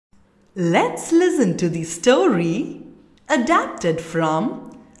Let's listen to the story adapted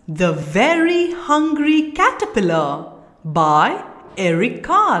from The Very Hungry Caterpillar by Eric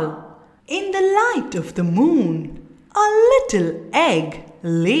Carle. In the light of the moon, a little egg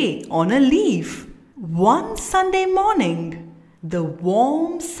lay on a leaf. One Sunday morning, the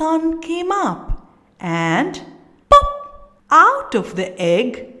warm sun came up and pop! Out of the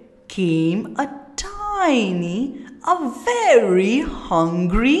egg came a very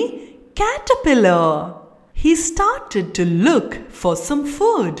hungry caterpillar. He started to look for some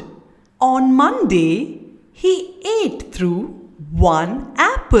food. On Monday, he ate through one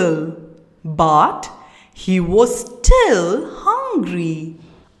apple, but he was still hungry.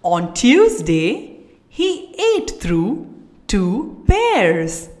 On Tuesday, he ate through 2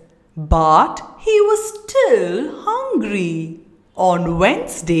 pears, but he was still hungry. On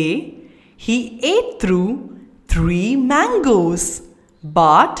Wednesday, he ate through 3 mangoes,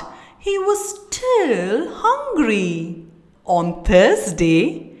 but he was still hungry. On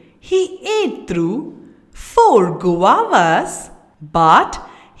Thursday, he ate through 4 guavas, but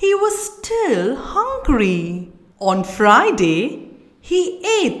he was still hungry. On Friday, he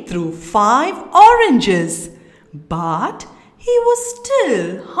ate through 5 oranges, but he was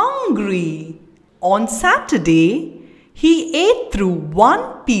still hungry. On Saturday, he ate through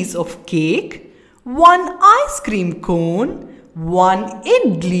 1 piece of cake, 1 ice cream cone, 1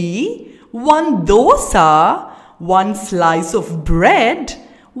 idli, 1 dosa, 1 slice of bread,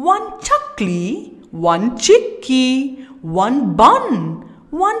 1 chakli, 1 chikki, 1 bun,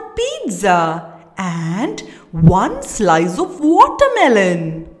 1 pizza, and 1 slice of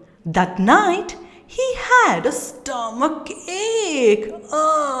watermelon. That night, he had a stomach ache.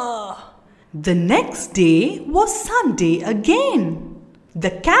 The next day was Sunday again.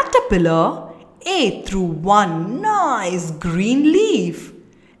 The caterpillar ate through 1 nice green leaf,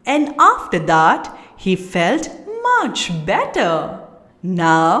 and after that he felt much better.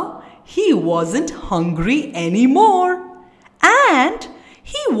 Now he wasn't hungry anymore, and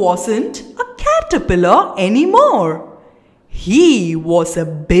he wasn't a caterpillar anymore. He was a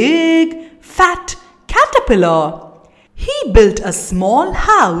big, fat caterpillar. He built a small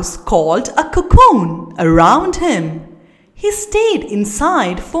house called a cocoon around him. He stayed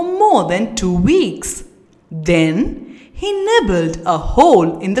inside for more than 2 weeks. Then he nibbled a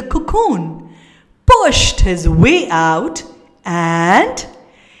hole in the cocoon, pushed his way out, and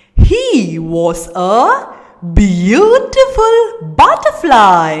he was a beautiful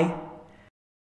butterfly.